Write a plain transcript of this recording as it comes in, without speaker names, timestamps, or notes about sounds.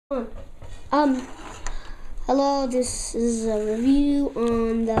Hello, this is a review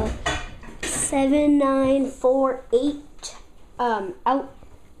on the 7948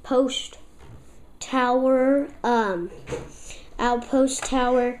 Outpost Tower,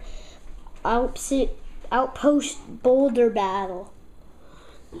 Outpost Boulder Battle.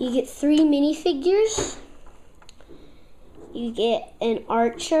 You get 3 minifigures. You get an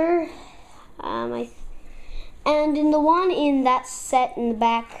archer, and in the one in that set in the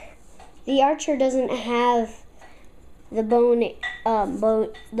back, the archer doesn't have the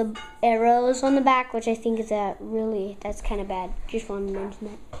the arrows on the back, which I think is that's kind of bad. Just wanted to mention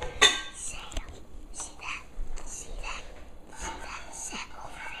that. See that set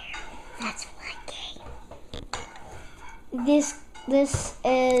over there? That's my game. This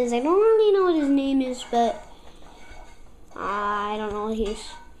is, I don't really know what his name is, but I don't know.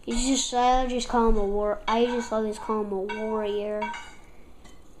 He's just, I just call him I just always call him a warrior.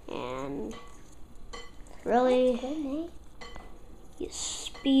 And really,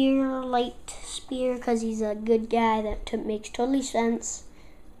 he's light spear, because he's a good guy. That makes totally sense.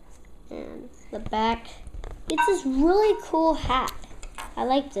 And the back, it's this really cool hat. I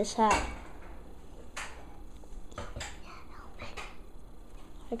like this hat.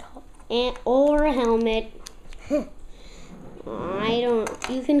 Or a helmet.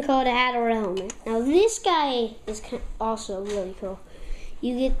 You can call it a hat or a helmet. Now this guy is also really cool.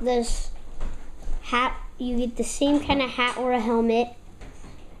 You get this hat, you get the same kind of hat or a helmet,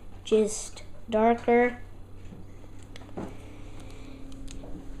 just darker.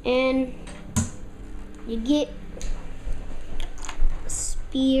 And you get a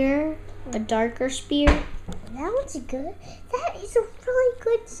spear, a darker spear. That one's good. That is a really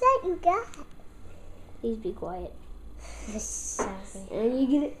good set you got. Please be quiet. Sorry. And you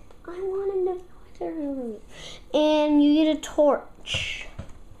get it. I want him to. And you get a torch.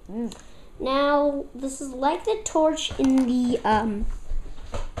 Now this is like the torch in the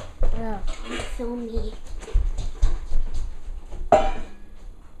film me.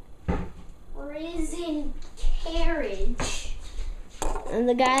 Prison carriage. And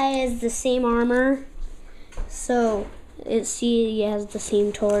the guy has the same armor, so he has the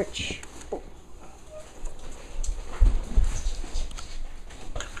same torch.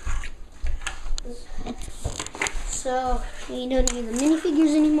 So you don't need the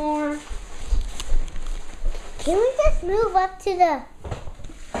minifigures anymore. Can we just move up to that?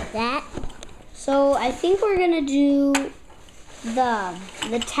 So I think we're gonna do the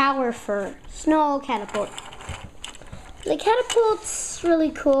tower first. No, catapult. The catapult's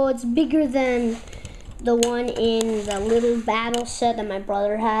really cool. It's bigger than the one in the little battle set that my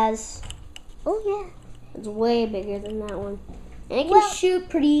brother has. Oh yeah. It's way bigger than that one. And it can shoot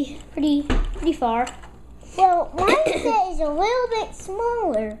pretty far. Well, my set is a little bit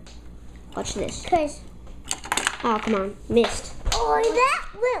smaller. Watch this. Oh, come on. Missed. Oh, that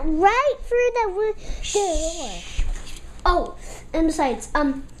went right through the door. Oh, and besides,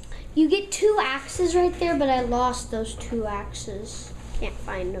 you get 2 axes right there, but I lost those 2 axes. Can't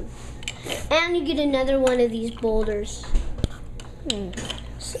find them. And you get another one of these boulders.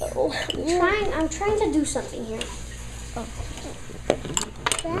 So, I'm trying to do something here. Oh.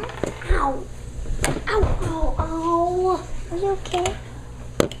 Ow. Ow, ow, ow. Are you okay?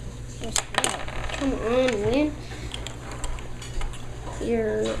 Come on, win.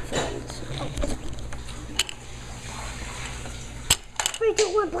 Your friends. We're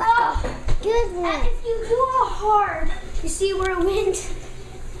doing good one. And if you do it hard, you see where it went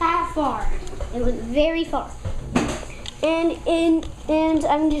that far. It went very far. And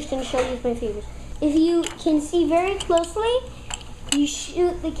I'm just going to show you my favorites. If you can see very closely, you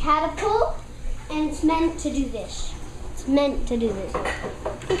shoot the catapult. And it's meant to do this. It's meant to do this.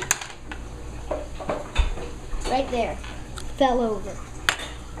 Right there. Fell over.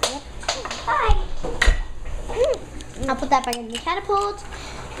 Yep. Hi. I'll put that back in the catapult.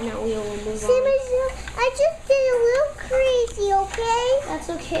 And now we will move on. I just did a little crazy, okay? That's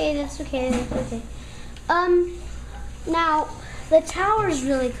okay. That's okay. That's okay. Now the tower is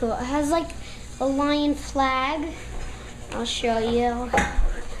really cool. It has like a lion flag. I'll show you.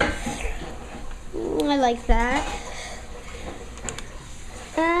 I like that.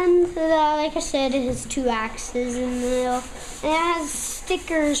 And like I said, it has 2 axes in the middle. And it has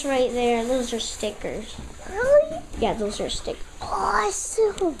stickers right there. Those are stickers. Really? Yeah, those are stickers.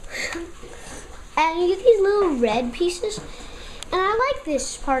 Awesome. And you get these little red pieces. And I like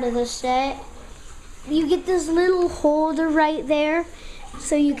this part of the set. You get this little holder right there.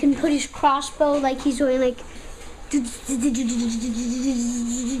 So you can put his crossbow like he's doing like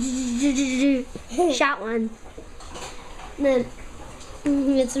Shot one. And then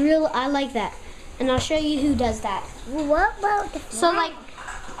It's real. I like that, and I'll show you who does that. Well, what about the flag? So like,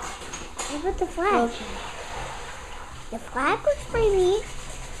 What about the flag? okay. The flag looks pretty neat.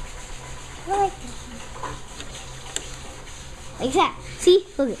 I like this. Like that. See?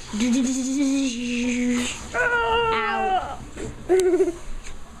 Look at Ow.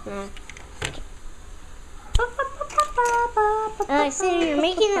 So you're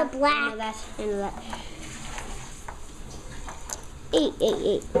making it black. I know that.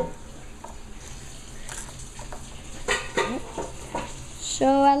 Eight. So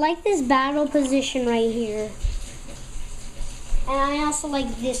I like this battle position right here. And I also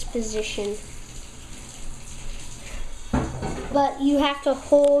like this position. But you have to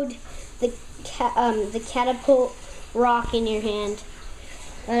hold the catapult rock in your hand.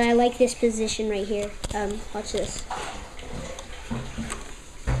 And I like this position right here. Watch this.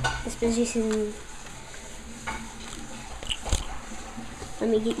 This position. Let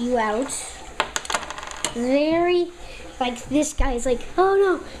me get you out. Very, like this guy's like, oh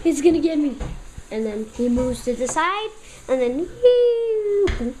no, it's gonna get me. And then he moves to the side, and then,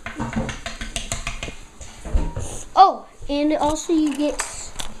 oh, and also you get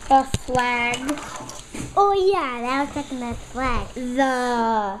a flag. Oh yeah, that was like that flag.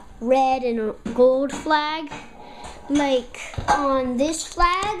 The red and gold flag. Like on this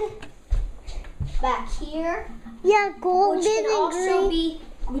flag, back here. Yeah, golden and green.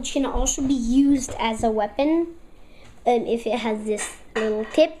 Which can also be used as a weapon, if it has this little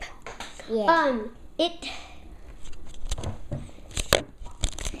tip. Yeah.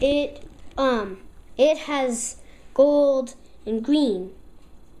 It has gold and green.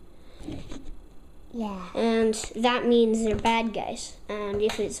 Yeah. And that means they're bad guys. And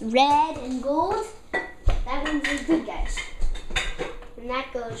if it's red and gold, that means they're good guys. And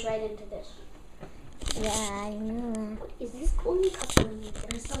that goes right into this. Yeah, I know that. What is this golden couple in there?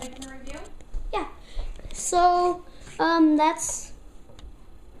 Are you still making the review? Yeah. So, that's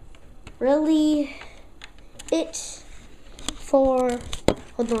really it for,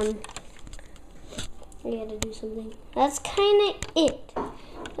 hold on. I gotta do something. That's kind of it.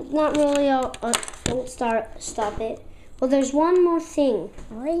 It's not really all, don't stop it. Well, there's one more thing.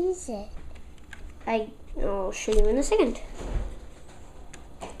 What is it? I'll show you in a second.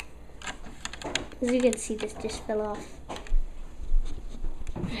 As you can see, this just fell off.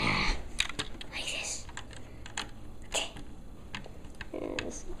 Like this. Okay.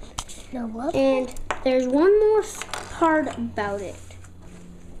 Yes. No, what? And there's one more part about it.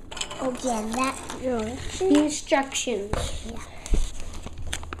 Oh yeah, that. The instructions. Yeah.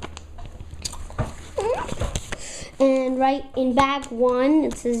 And right in bag 1,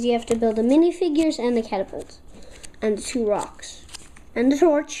 it says you have to build the minifigures and the catapults. And the 2 rocks. And the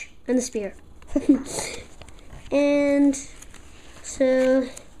torch. And the spear. And so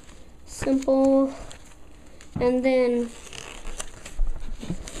simple. And then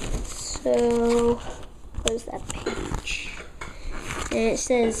so where's that page? And it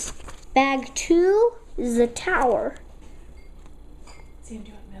says bag 2 is the tower. See, do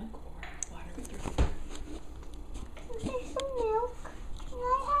you want milk or water with your There's some milk. Can I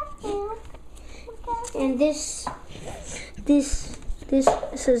have milk? Okay. And this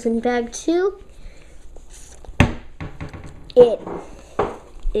says in bag 2,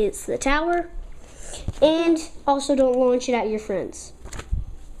 it's the tower. And also don't launch it at your friends.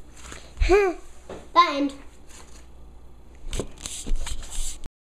 The end.